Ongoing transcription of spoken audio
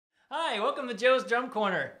Hi, welcome to Joe's Drum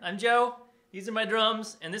Corner. I'm Joe, these are my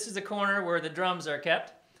drums, and this is the corner where the drums are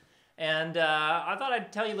kept. And I thought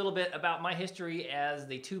I'd tell you a little bit about my history as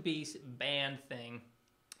the two-piece band thing,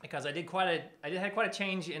 because I had quite a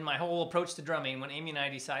change in my whole approach to drumming when Amy and I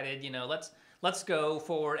decided, let's go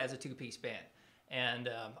forward as a two-piece band. And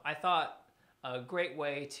I thought a great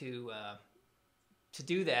way to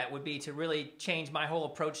do that would be to really change my whole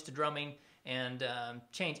approach to drumming and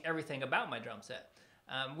change everything about my drum set.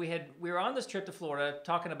 We were on this trip to Florida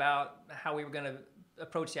talking about how we were going to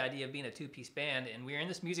approach the idea of being a two-piece band, and we were in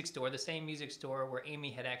this music store, the same music store where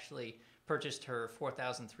Amy had actually purchased her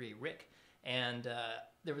 4003 Rick, and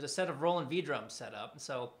there was a set of Roland V drums set up. And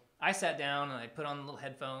so I sat down and I put on the little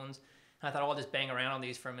headphones, and I thought, I'll just bang around on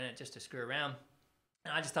these for a minute just to screw around.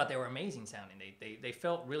 And I just thought they were amazing sounding. They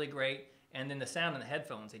felt really great, and then the sound in the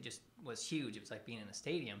headphones, it just was huge. It was like being in a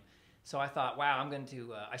stadium. So I thought, wow,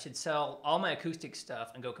 I should sell all my acoustic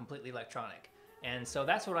stuff and go completely electronic. And so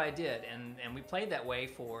that's what I did. And we played that way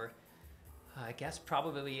for, I guess,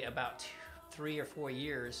 probably about 3 or 4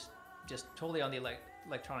 years, just totally on the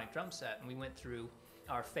electronic drum set. And we went through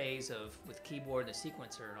our phase with keyboard and a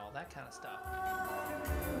sequencer and all that kind of stuff.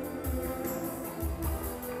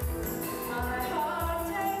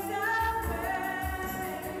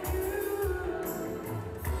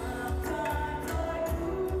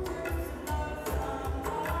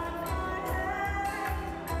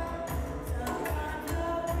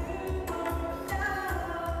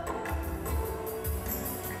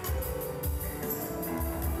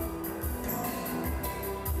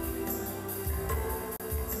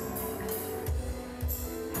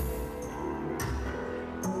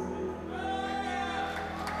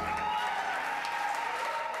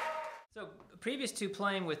 Previous to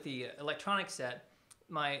playing with the electronic set,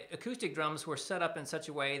 my acoustic drums were set up in such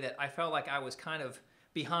a way that I felt like I was kind of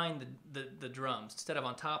behind the drums instead of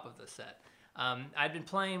on top of the set. I'd been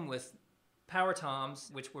playing with power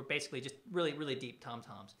toms, which were basically just really, really deep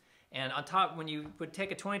tom-toms. And on top, when you would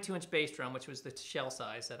take a 22-inch bass drum, which was the shell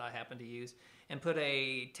size that I happened to use, and put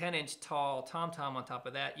a 10-inch tall tom-tom on top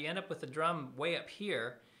of that, you end up with the drum way up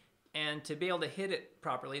here. And to be able to hit it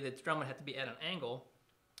properly, the drum would have to be at an angle.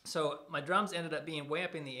 So my drums ended up being way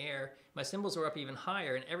up in the air, my cymbals were up even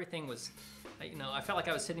higher, and everything was, I felt like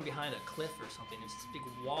I was sitting behind a cliff or something. It was this big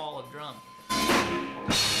wall of drum.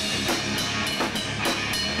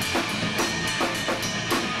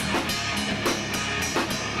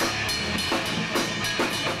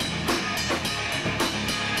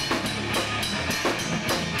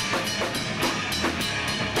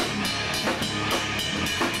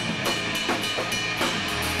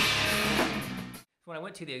 When I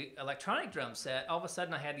went to the electronic drum set, all of a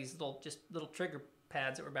sudden I had these little trigger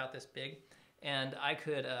pads that were about this big, and I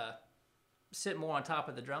could sit more on top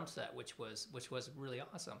of the drum set, which was really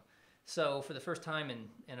awesome. So for the first time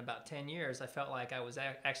in about 10 years, I felt like I was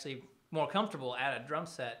actually more comfortable at a drum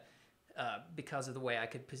set because of the way I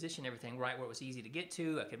could position everything right where it was easy to get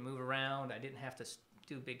to. I could move around. I didn't have to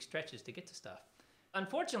do big stretches to get to stuff.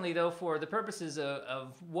 Unfortunately, though, for the purposes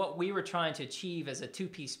of what we were trying to achieve as a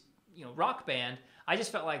two-piece rock band, I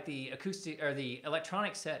just felt like the acoustic or the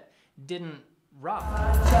electronic set didn't rock.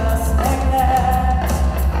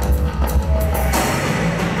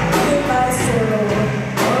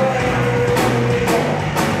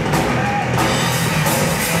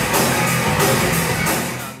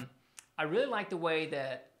 I really like the way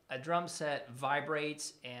that a drum set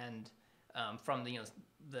vibrates, and from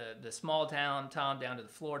the small tom down to the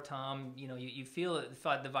floor tom, you feel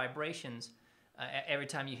the vibrations. Every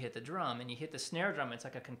time you hit the drum, and you hit the snare drum, it's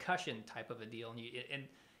like a concussion type of a deal, and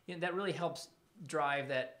that really helps drive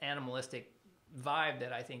that animalistic vibe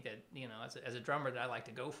that I think that as a drummer that I like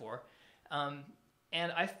to go for. And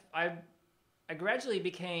I gradually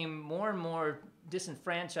became more and more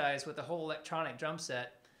disenfranchised with the whole electronic drum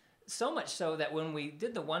set, so much so that when we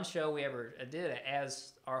did the one show we ever did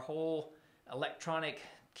as our whole electronic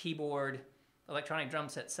keyboard, electronic drum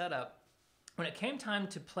set setup, when it came time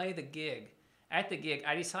to play the gig, at the gig,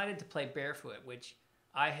 I decided to play barefoot, which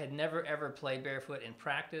I had never ever played barefoot in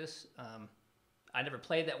practice. I never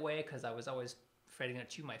played that way because I was always afraid I'm going to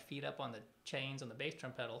chew my feet up on the chains on the bass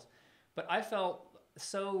drum pedals. But I felt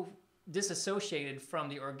so disassociated from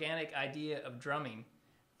the organic idea of drumming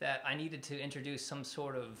that I needed to introduce some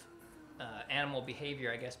sort of animal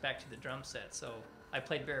behavior, I guess, back to the drum set. So I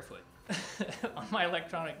played barefoot on my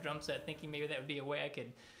electronic drum set, thinking maybe that would be a way I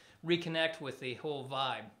could reconnect with the whole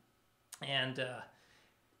vibe.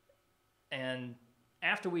 And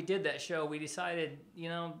after we did that show, we decided,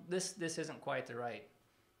 this isn't quite the right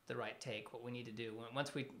take. What we need to do,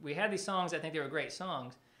 once we had these songs, I think they were great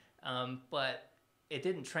songs, but it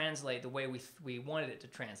didn't translate the way we wanted it to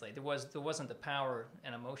translate. There wasn't the power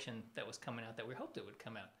and emotion that was coming out that we hoped it would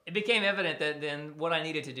come out. It became evident that then what I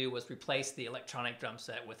needed to do was replace the electronic drum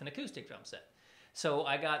set with an acoustic drum set. So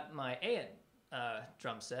I got my AET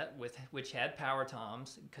drum set which had power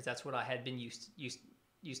toms, because that's what I had been used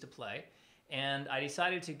to play. And I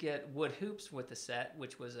decided to get wood hoops with the set,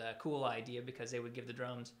 which was a cool idea because they would give the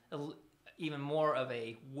drums even more of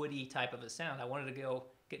a woody type of a sound. I wanted to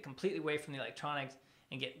get completely away from the electronics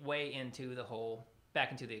and get way into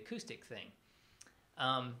back into the acoustic thing.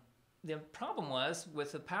 The problem was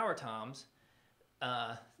with the power toms,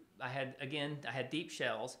 I had deep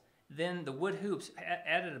shells. Then the wood hoops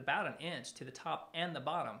added about an inch to the top and the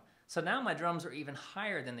bottom. So now my drums are even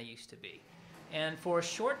higher than they used to be. And for a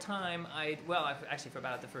short time, actually for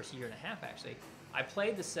about the first year and a half actually, I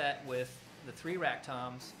played the set with the 3 rack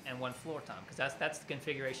toms and 1 floor tom, because that's the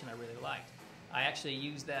configuration I really liked. I actually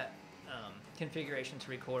used that configuration to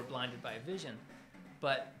record Blinded by Vision,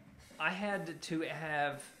 but I had to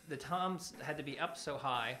have, the toms had to be up so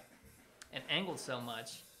high and angled so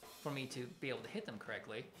much for me to be able to hit them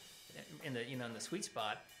correctly in the sweet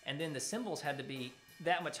spot, and then the cymbals had to be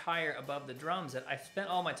that much higher above the drums that I spent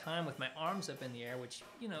all my time with my arms up in the air, which,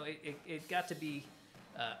 it got to be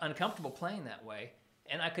uncomfortable playing that way.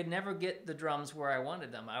 And I could never get the drums where I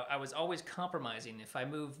wanted them. I was always compromising. If I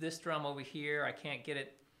move this drum over here, I can't get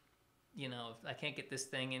it, I can't get this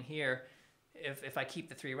thing in here if I keep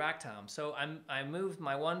the 3 rack toms. So I moved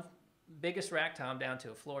my one biggest rack tom down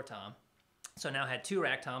to a floor tom. So now I had 2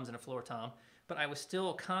 rack toms and a floor tom, but I was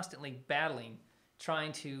still constantly battling,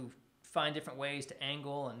 trying to find different ways to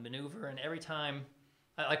angle and maneuver. And every time,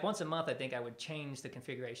 like once a month, I think I would change the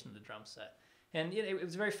configuration of the drum set. And it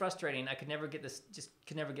was very frustrating. I could never get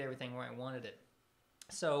could never get everything where I wanted it.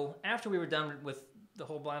 So after we were done with the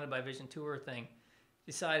whole Blinded by Vision tour thing,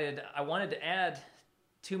 decided I wanted to add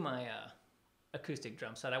to my acoustic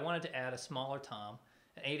drum set. I wanted to add a smaller tom,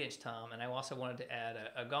 an 8-inch tom, and I also wanted to add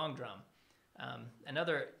a gong drum.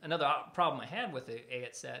 Another problem I had with the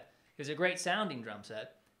AET set, it was a great sounding drum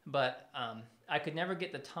set, but I could never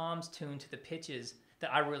get the toms tuned to the pitches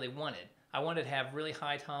that I really wanted. I wanted to have really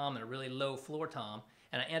high tom and a really low floor tom,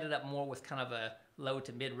 and I ended up more with kind of a low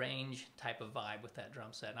to mid-range type of vibe with that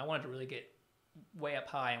drum set. And I wanted to really get way up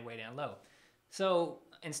high and way down low. So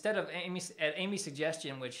instead of Amy's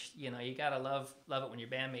suggestion, which you gotta love it when your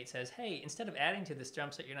bandmate says, "Hey, instead of adding to this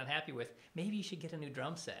drum set you're not happy with, maybe you should get a new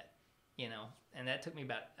drum set." And that took me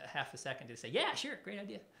about half a second to say, "Yeah, sure, great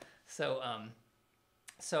idea." So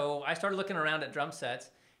so I started looking around at drum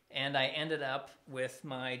sets, and I ended up with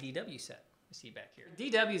my DW set. You see back here.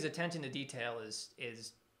 DW's attention to detail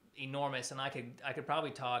is enormous, and I could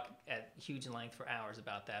probably talk at huge length for hours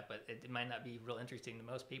about that, but it might not be real interesting to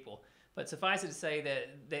most people. But suffice it to say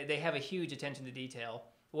that they have a huge attention to detail.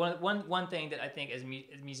 One thing that I think as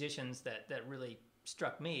musicians that really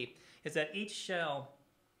struck me is that each shell,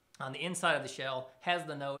 on the inside of the shell, has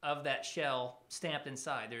the note of that shell stamped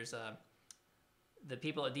inside. There's the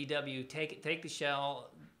people at DW take the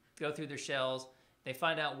shell, go through their shells, they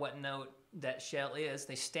find out what note that shell is,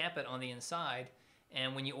 they stamp it on the inside,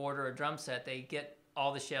 and when you order a drum set, they get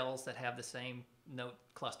all the shells that have the same note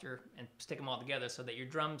cluster and stick them all together so that your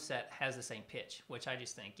drum set has the same pitch, which I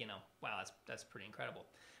just think, wow, that's pretty incredible.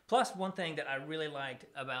 Plus, one thing that I really liked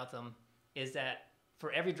about them is that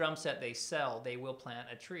for every drum set they sell, they will plant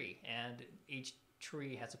a tree, and each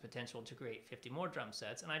tree has a potential to create 50 more drum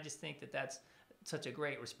sets, and I just think that that's such a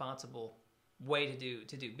great, responsible way to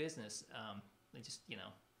do business. It just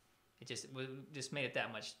made it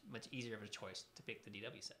that much easier of a choice to pick the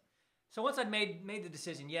DW set. So once I'd made the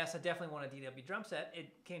decision, yes, I definitely want a DW drum set,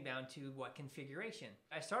 it came down to what configuration.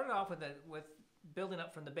 I started off with building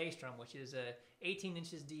up from the bass drum, which is 18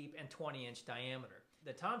 inches deep and 20-inch diameter.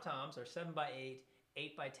 The tom-toms are 7x8,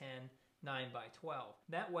 8x10, 9x12.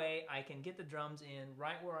 That way I can get the drums in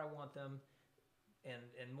right where I want them,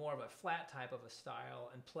 and more of a flat type of a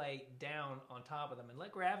style, and play down on top of them and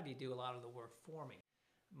let gravity do a lot of the work for me.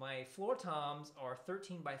 My floor toms are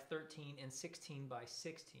 13x13 and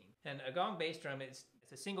 16x16. And a gong bass drum, it's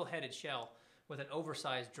a single-headed shell with an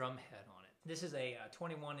oversized drum head on it. This is a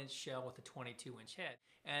 21-inch shell with a 22-inch head.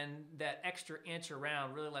 And that extra inch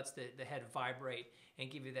around really lets the head vibrate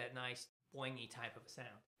and give you that nice boingy type of a sound.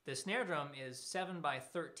 The snare drum is 7x13.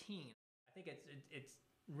 I think it's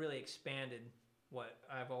really expanded what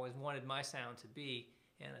I've always wanted my sound to be,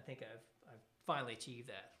 and I think I've finally achieved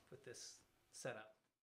that with this setup.